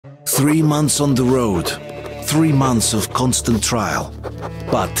3 months on the road, 3 months of constant trial.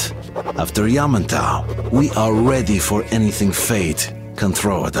 But after Yamantau, we are ready for anything fate can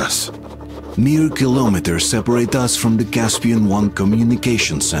throw at us. Mere kilometers separate us from the Caspian 1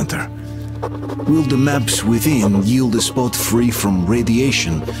 communication center. Will the maps within yield a spot free from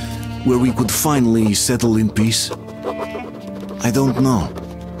radiation where we could finally settle in peace? I don't know.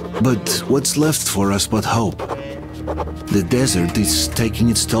 But what's left for us but hope? The desert is taking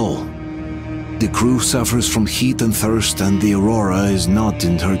its toll. The crew suffers from heat and thirst, and the Aurora is not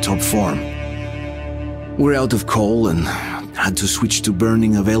in her top form. We're out of coal and had to switch to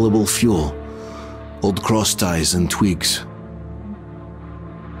burning available fuel. Old cross ties and twigs.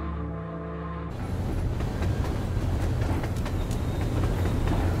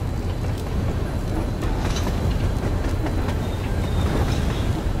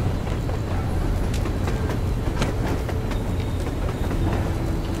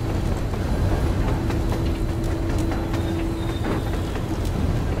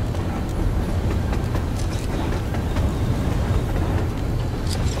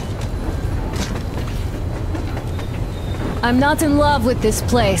 I'm not in love with this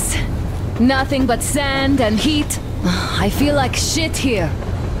place. Nothing but sand and heat. I feel like shit here.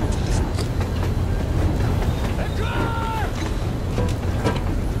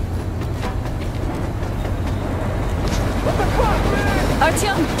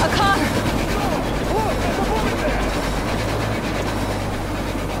 Artyom, a car!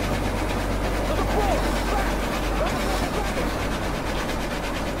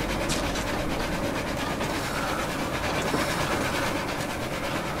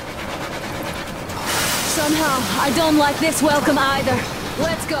 Somehow, I don't like this welcome either.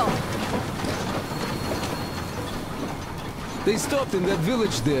 Let's go. They stopped in that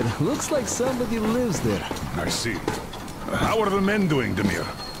village there. Looks like somebody lives there. I see. How are the men doing, Demir?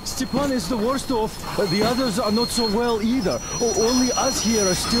 Stepan is the worst off. The others are not so well either. Only us here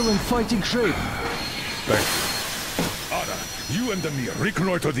are still in fighting shape. Thank you. Ada, you and Demir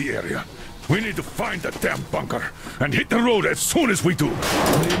reconnoiter the area. We need to find the damn bunker and hit the road as soon as we do.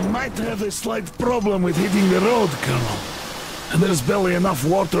 We might have a slight problem with hitting the road, Colonel. And there's barely enough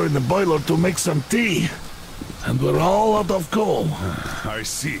water in the boiler to make some tea. And we're all out of coal. I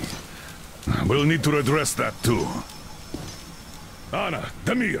see. We'll need to address that too. Anna,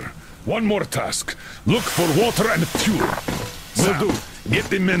 Demir, one more task. Look for water and fuel. Will do. Get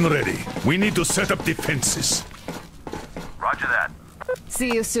the men ready. We need to set up defenses. Roger that.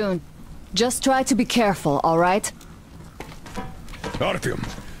 See you soon. Just try to be careful, all right? Artyom,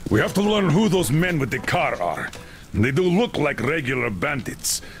 we have to learn who those men with the car are. They do look like regular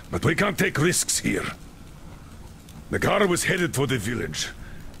bandits, but we can't take risks here. The car was headed for the village.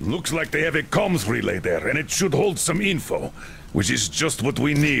 Looks like they have a comms relay there, and it should hold some info, which is just what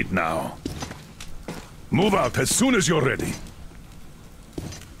we need now. Move out as soon as you're ready.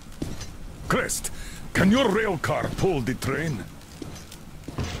 Crest, can your rail car pull the train?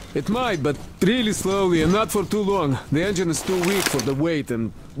 It might, but really slowly and not for too long. The engine is too weak for the weight,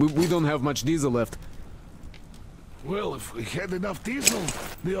 and we don't have much diesel left. Well, if we had enough diesel,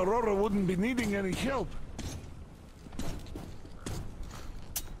 the Aurora wouldn't be needing any help.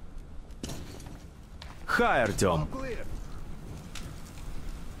 Hi, Artyom.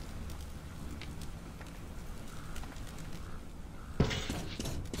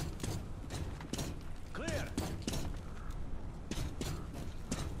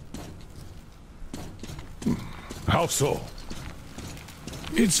 How so?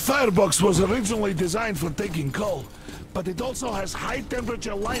 Its firebox was originally designed for taking coal, but it also has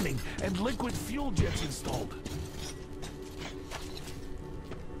high-temperature lining and liquid fuel jets installed.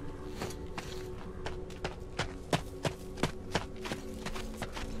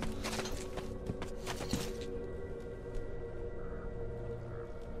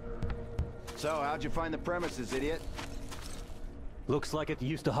 So, how'd you find the premises, idiot? Looks like it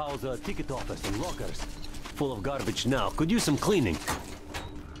used to house a ticket office and lockers. Full of garbage now. Could use some cleaning.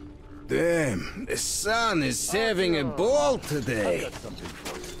 Damn, the sun is having a ball today.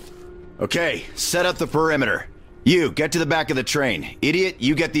 Okay, set up the perimeter. You, get to the back of the train. Idiot,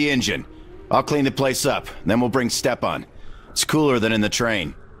 you get the engine. I'll clean the place up, then we'll bring Stepan. It's cooler than in the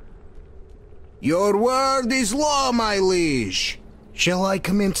train. Your word is law, my liege. Shall I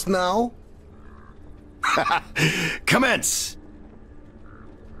commence now? Commence!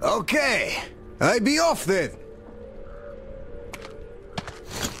 Okay, I be off then.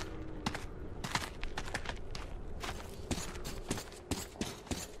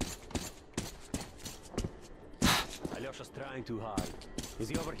 Alyosha's trying too hard. Is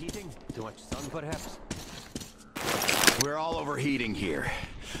he overheating? Too much sun, perhaps? We're all overheating here.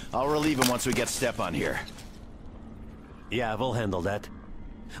 I'll relieve him once we get Step on here. Yeah, we'll handle that.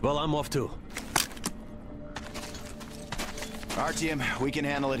 Well, I'm off too. Artyom, we can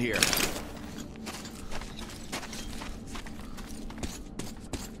handle it here.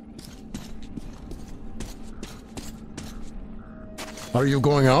 Are you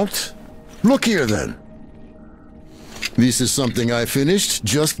going out? Look here, then. This is something I finished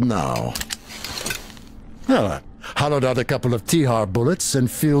just now. Hollowed out a couple of T-Har bullets and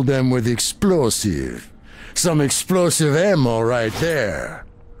filled them with explosive. Some explosive ammo right there.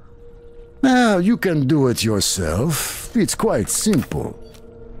 Now, you can do it yourself. It's quite simple.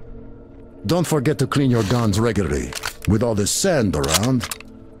 Don't forget to clean your guns regularly. With all this sand around,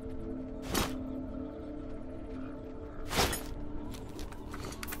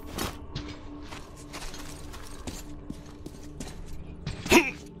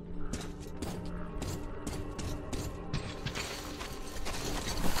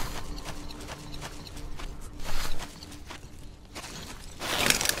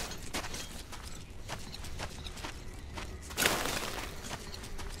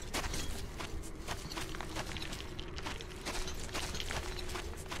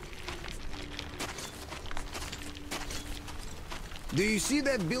 Do you see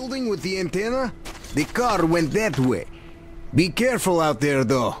that building with the antenna? The car went that way. Be careful out there,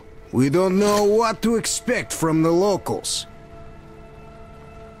 though. We don't know what to expect from the locals.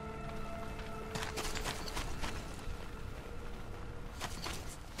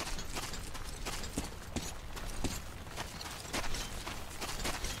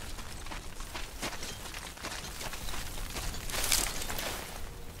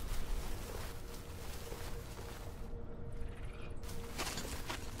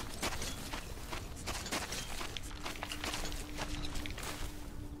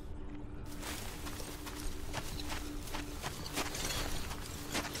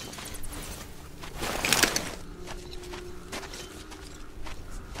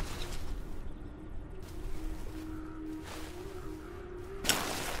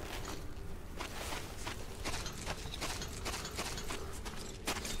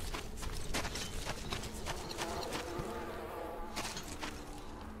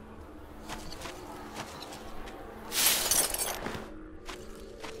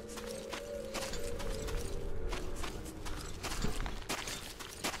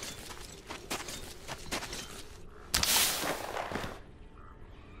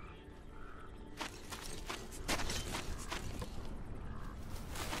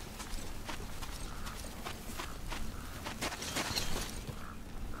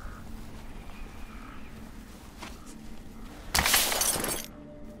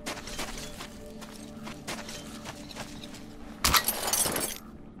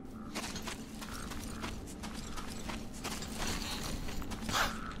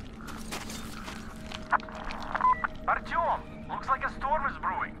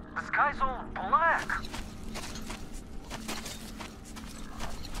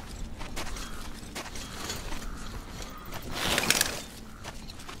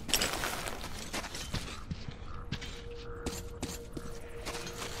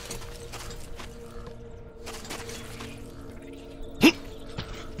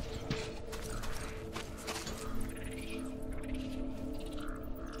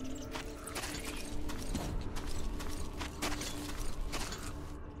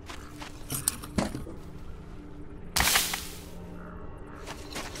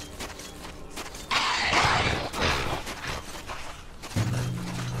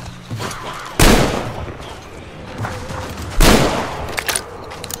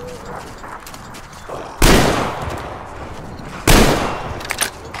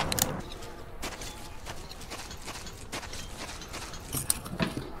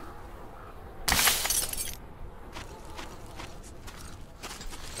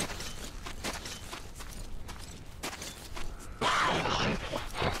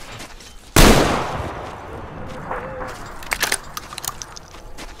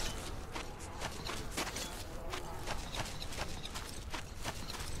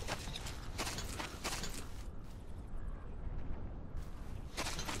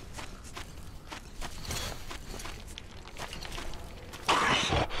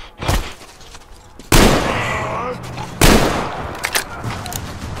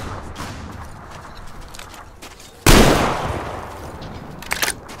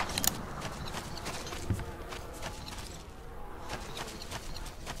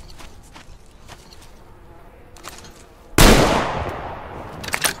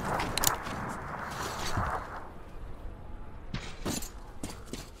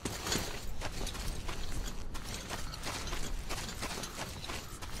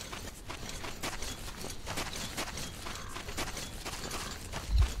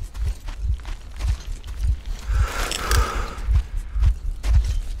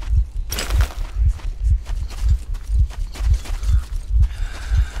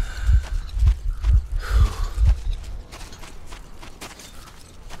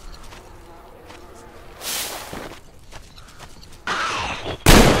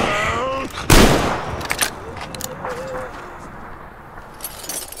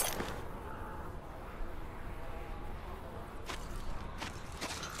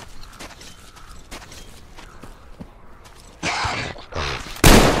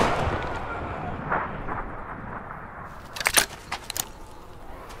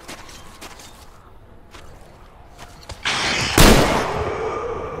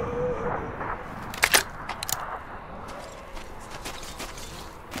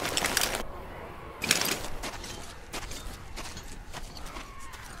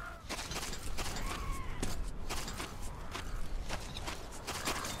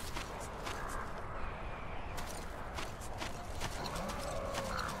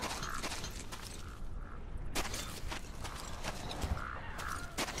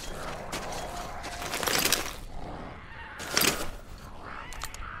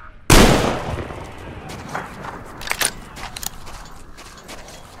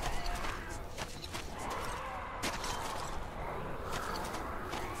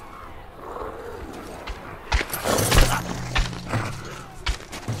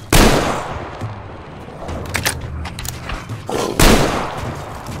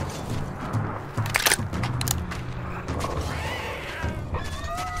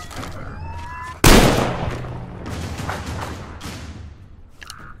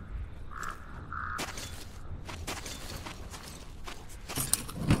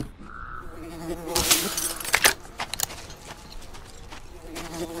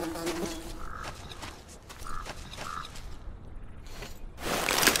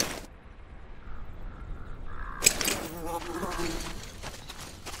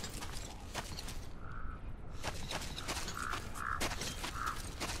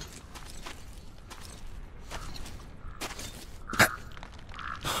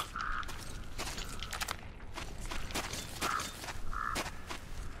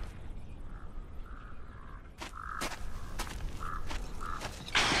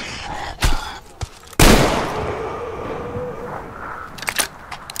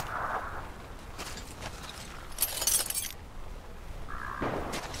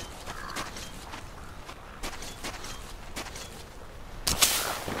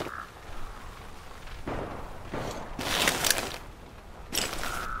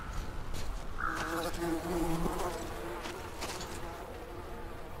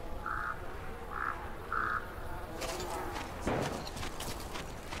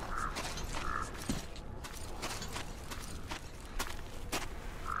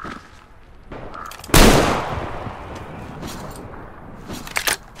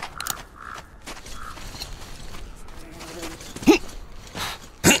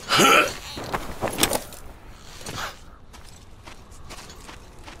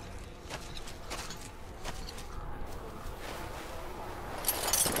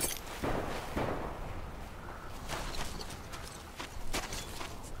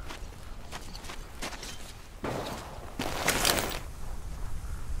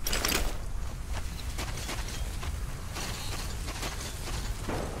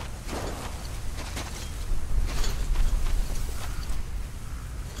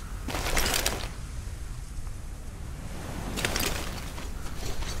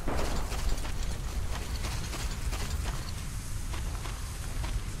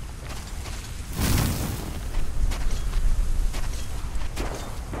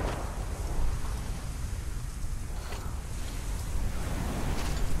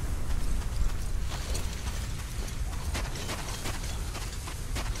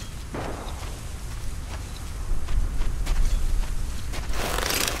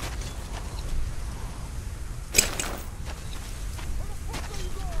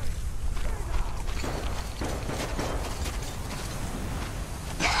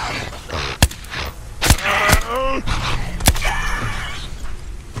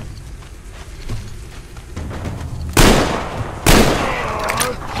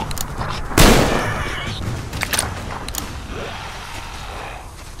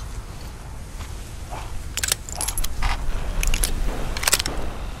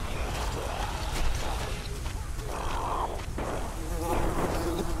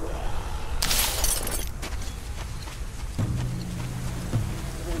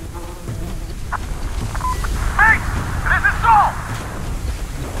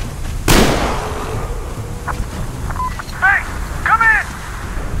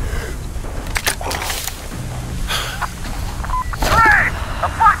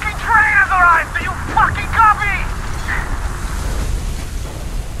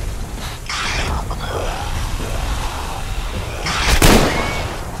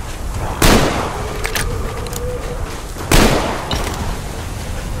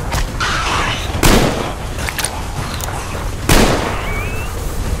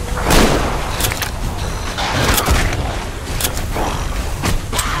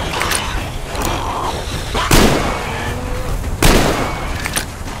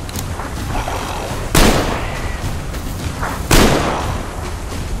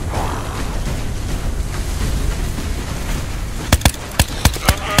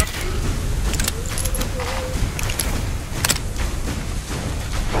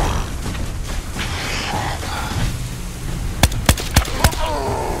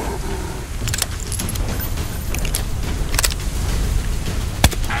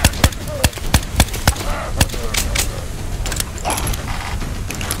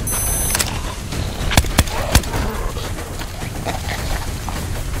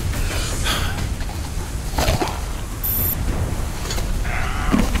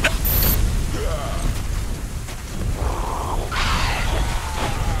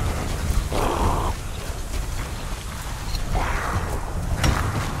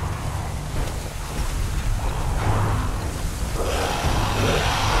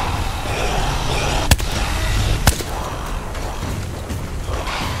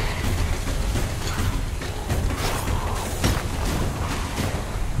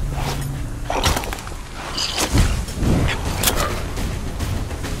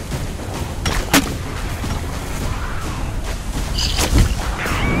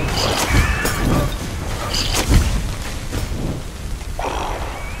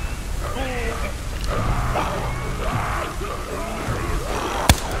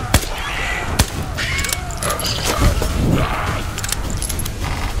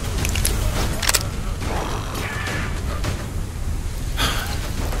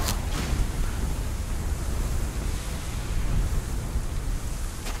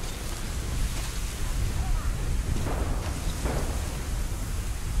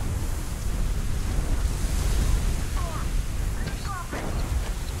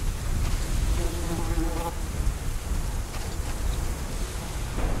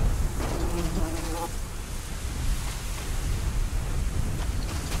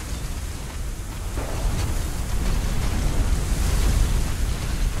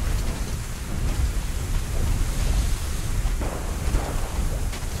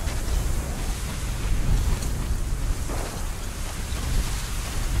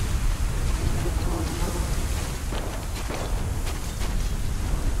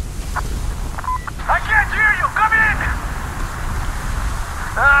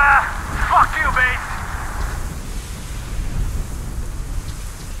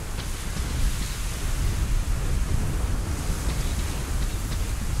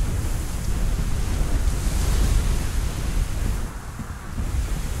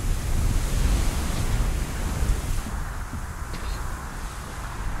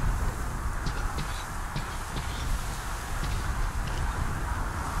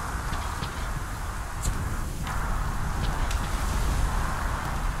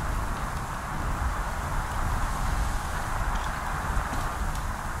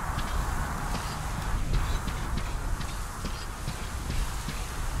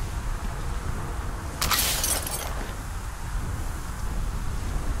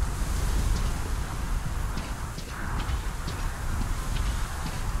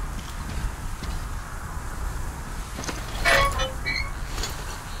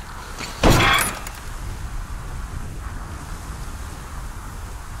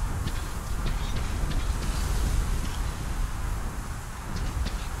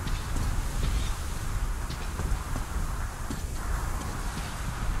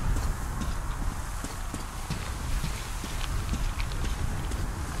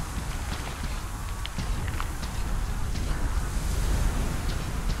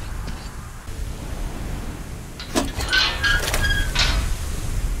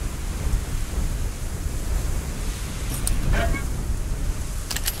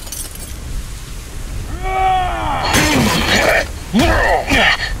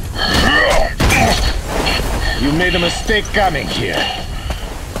 mistake coming here.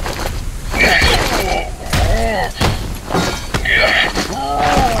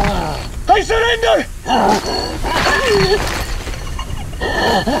 I surrender!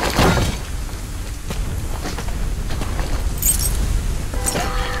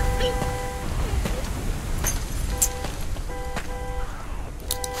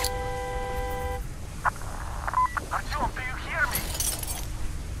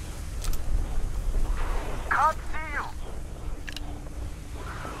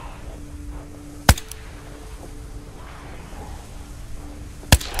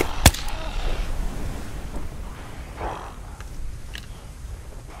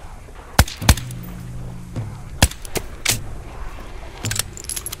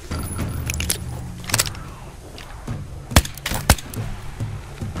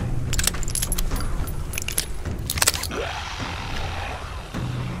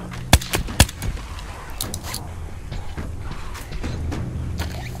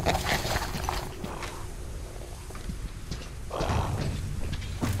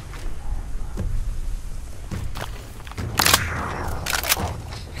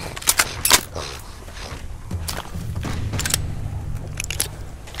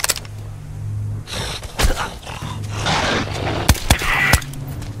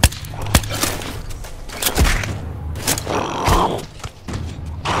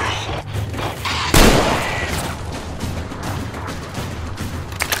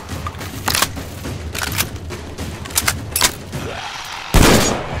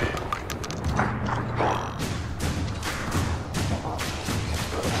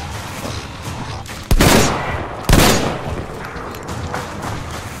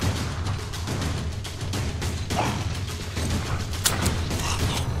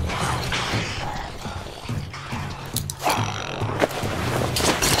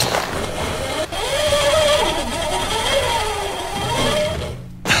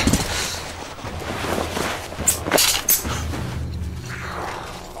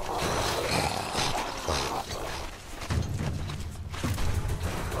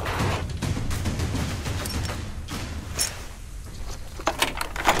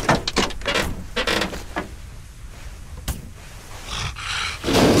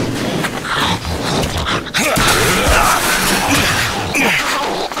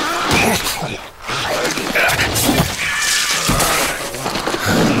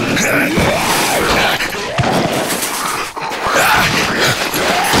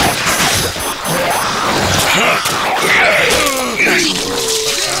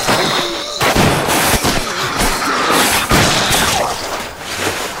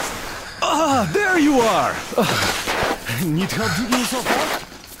 There you are! Need help digging yourself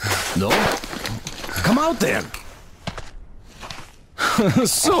out? No? Come out then!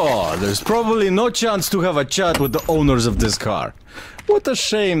 So, there's probably no chance to have a chat with the owners of this car. What a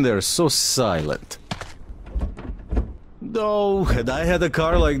shame they're so silent. Though, had I had a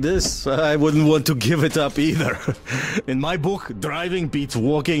car like this, I wouldn't want to give it up either. In my book, driving beats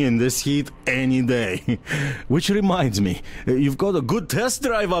walking in this heat any day. Which reminds me, you've got a good test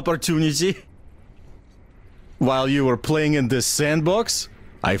drive opportunity. While you were playing in this sandbox,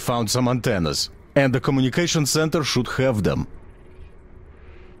 I found some antennas, and the communication center should have them.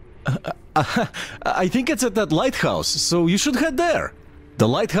 I think it's at that lighthouse, so you should head there. The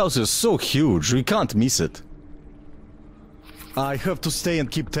lighthouse is so huge, we can't miss it. I have to stay and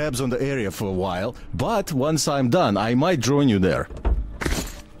keep tabs on the area for a while, but once I'm done, I might join you there.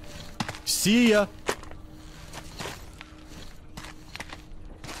 See ya!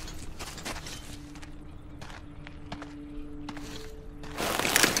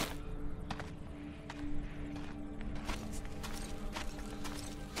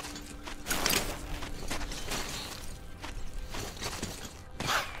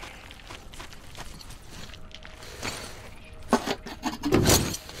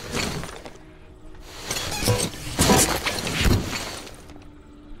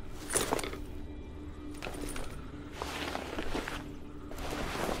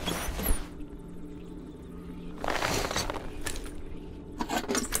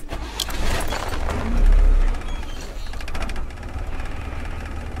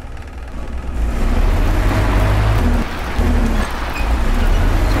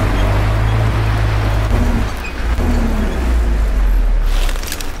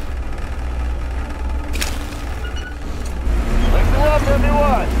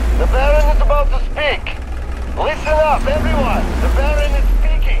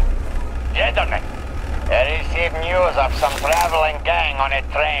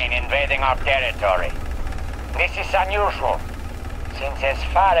 since as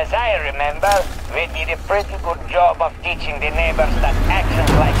far as I remember, we did a pretty good job of teaching the neighbors that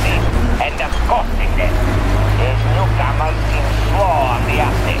actions like this end up costing them. These newcomers seem slow on the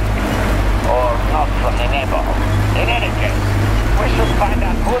uptake. Or not from the neighborhood. In any case, we should find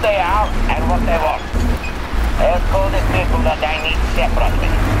out who they are and what they want. I'll call the people that I need separately.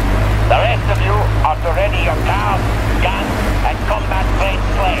 The rest of you are to ready your cars, guns, and combat-grade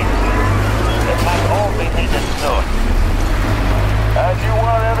slaves. It might all be needed soon. As you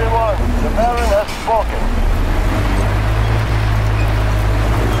were, everyone. The Baron has spoken.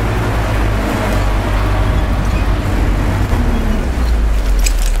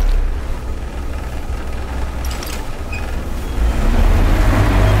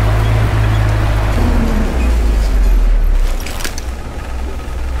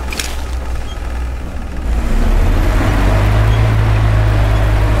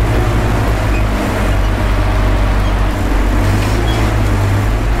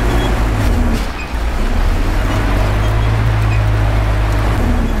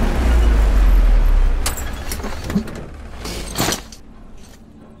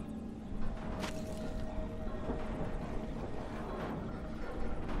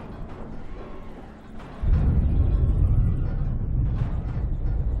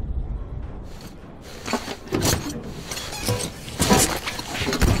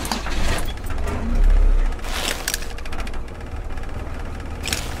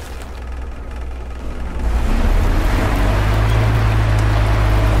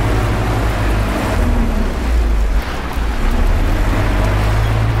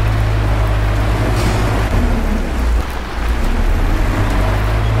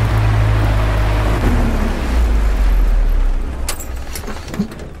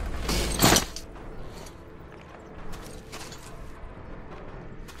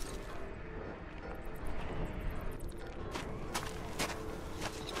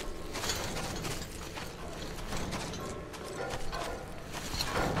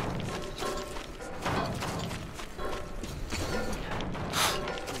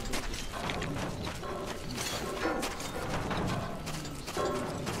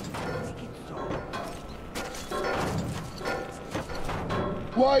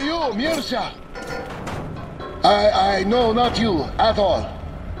 Why you, Mirza? I know not you at all.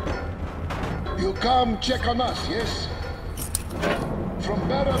 You come check on us, yes? From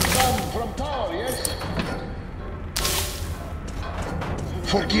Baron from Tower, yes?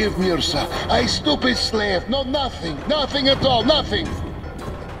 Forgive, Mirza. I stupid slave. No, nothing. Nothing at all. Nothing.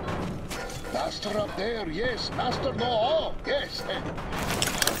 Master up there, yes. Master no all, yes.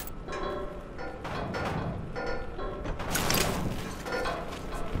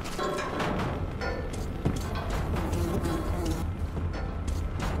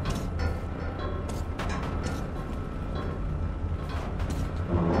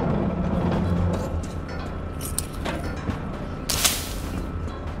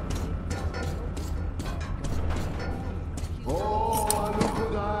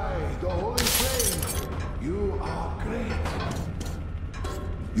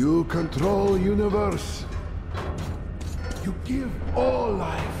 You control universe. You give all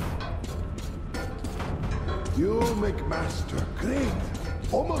life. You make Master great,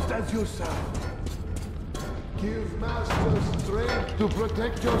 almost as yourself. Give Master strength to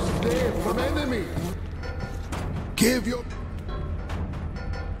protect your slave from enemy. Give your...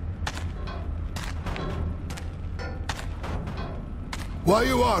 Why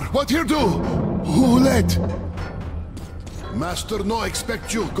you are? What here do? Who let? Master no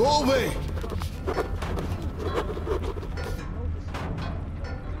expect you. Go away.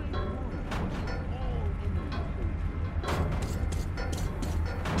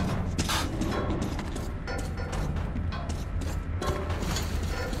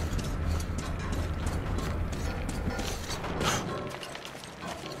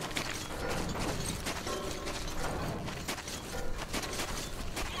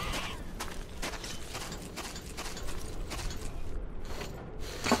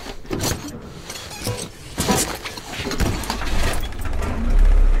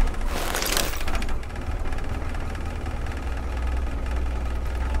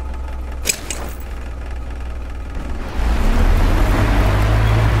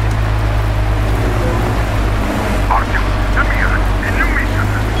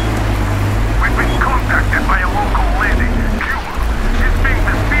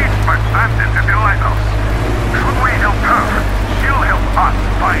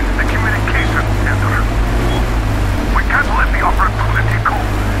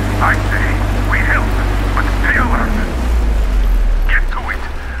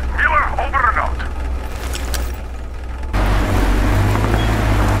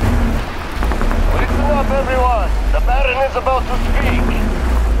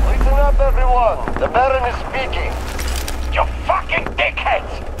 Baron is speaking. You fucking dickheads!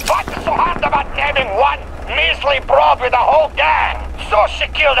 What's so hard about naming one measly broad with a whole gang? So she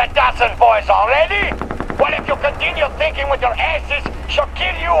killed a dozen boys already? Well, if you continue thinking with your asses, she'll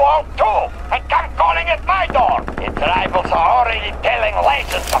kill you all too, and come calling at my door. Its rivals are already telling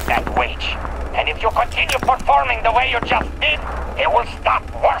legends of that witch. And if you continue performing the way you just did, it will stop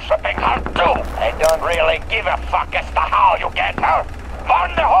worshipping her too. I don't really give a fuck as to how you get her.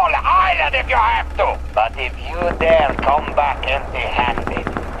 Burn the whole island if you have to. But if you dare come back empty-handed,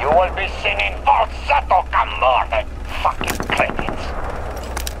 you will be singing falsetto camorre, fucking crickets.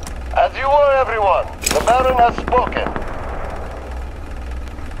 As you were, everyone. The Baron has spoken.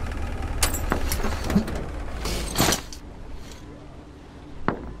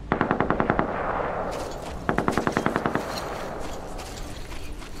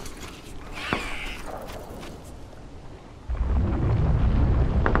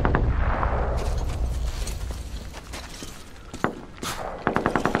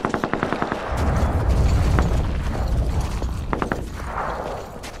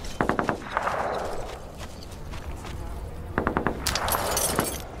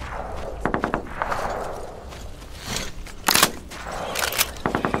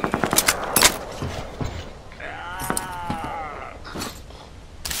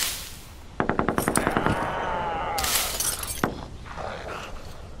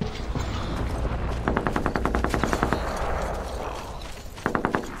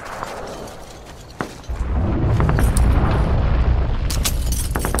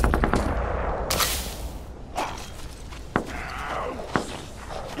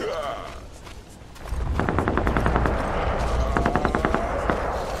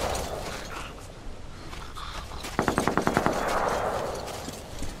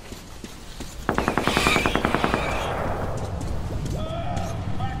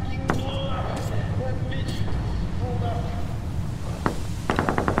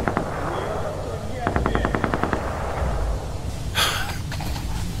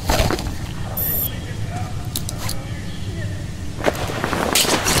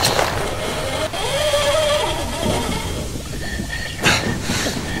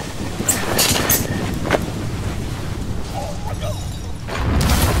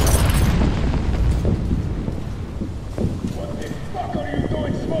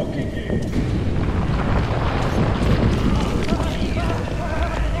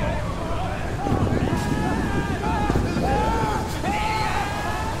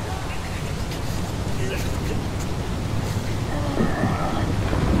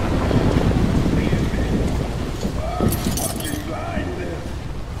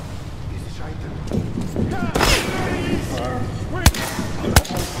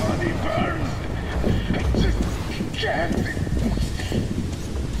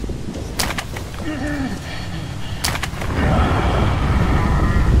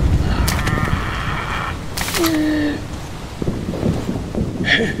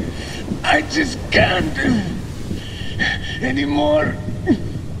 I just can't anymore.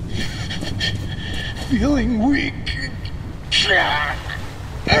 Feeling weak.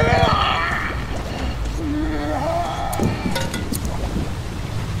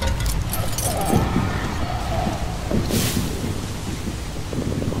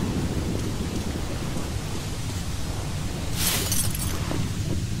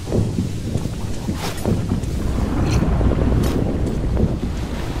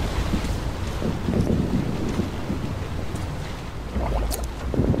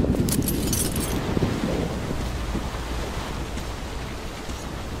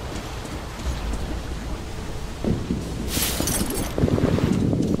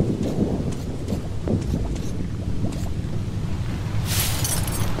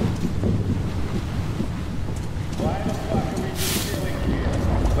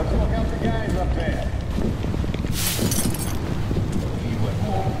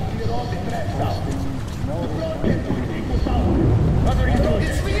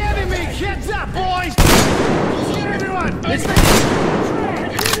 It's the enemy! Heads up, boys! Shoot everyone! It's the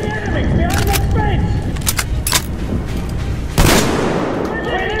enemy! Behind the fence!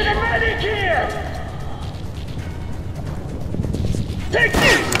 We need a medic here! Take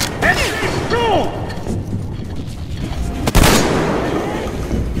this! And this too!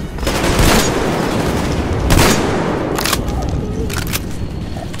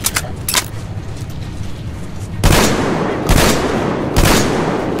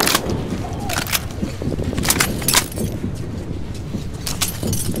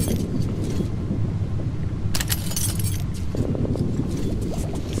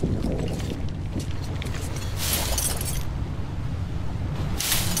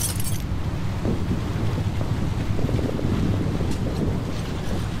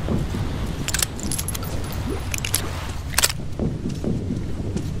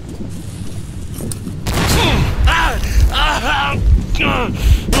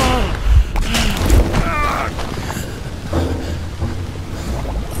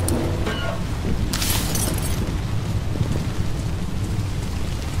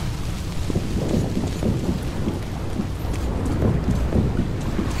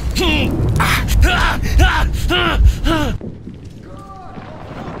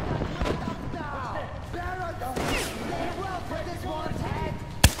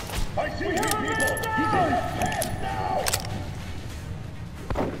 I see you people! He's in his head now!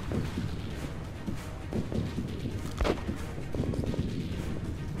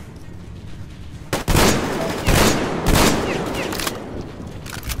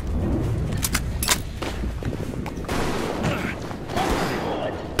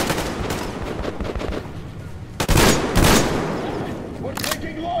 We're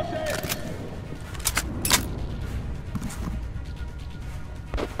taking losses!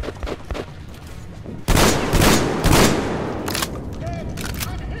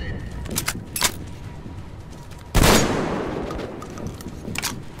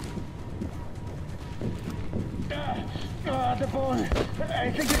 The bone.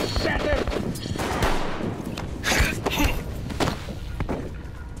 I think it's shattered.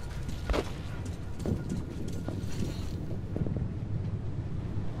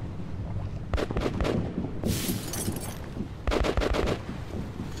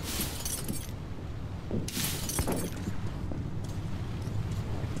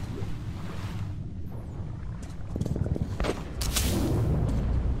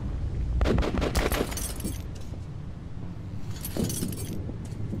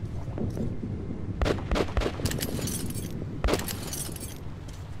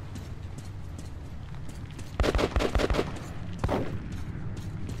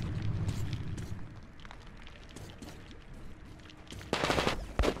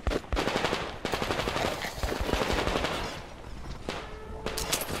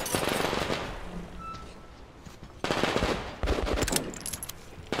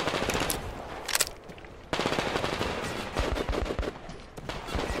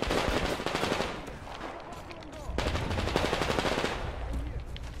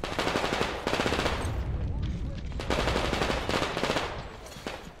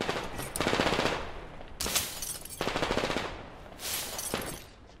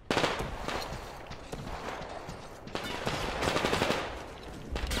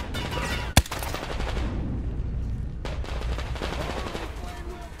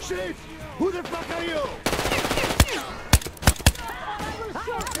 Shit! Who the fuck are you? I will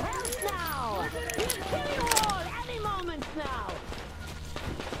shoot help now! He'll kill you all any moment now!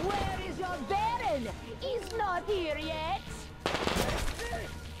 Where is your Baron? He's not here yet!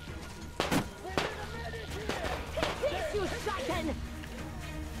 Take this, you Satan!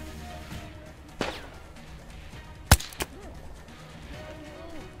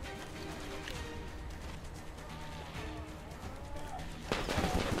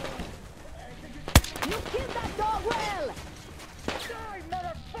 You killed that dog well! Die,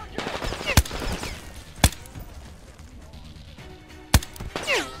 motherfucker!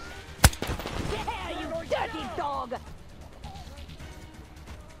 There, you dirty dog!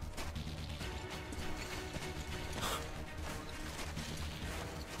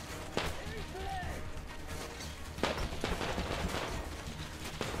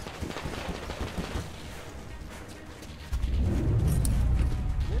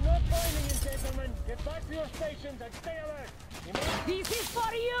 We're not finding you, gentlemen. Get back to your stations and stay alert. This is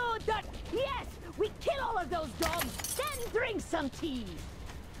for you, dirt! Yes! We kill all of those dogs, then drink some tea!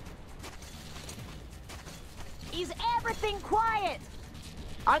 Is everything quiet?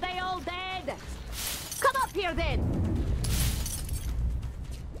 Are they all dead? Come up here then!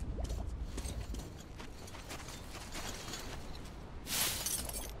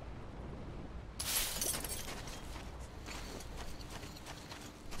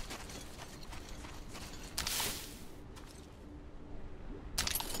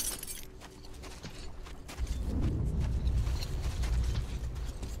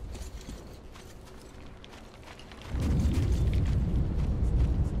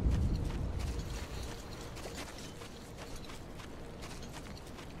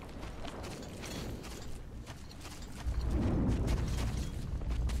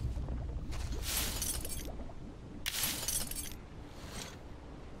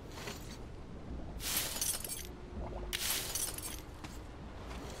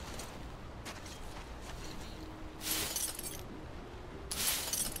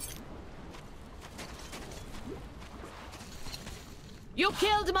 You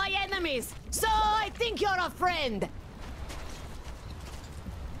killed my enemies, so I think you're a friend.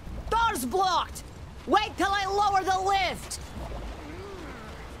 Door's blocked. Wait till I lower the lift.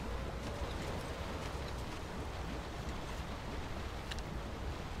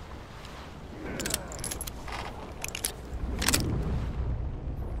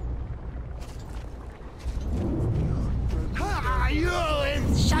 You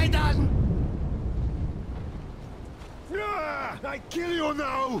in Shaitan! I kill you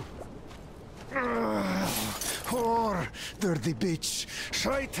now! Whore, dirty bitch.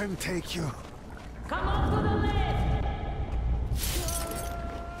 Satan take you. Come on to the left!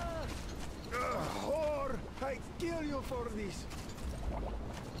 Whore, I kill you for this.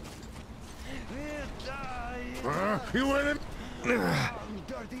 You went in...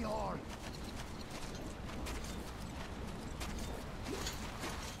 Dirty whore.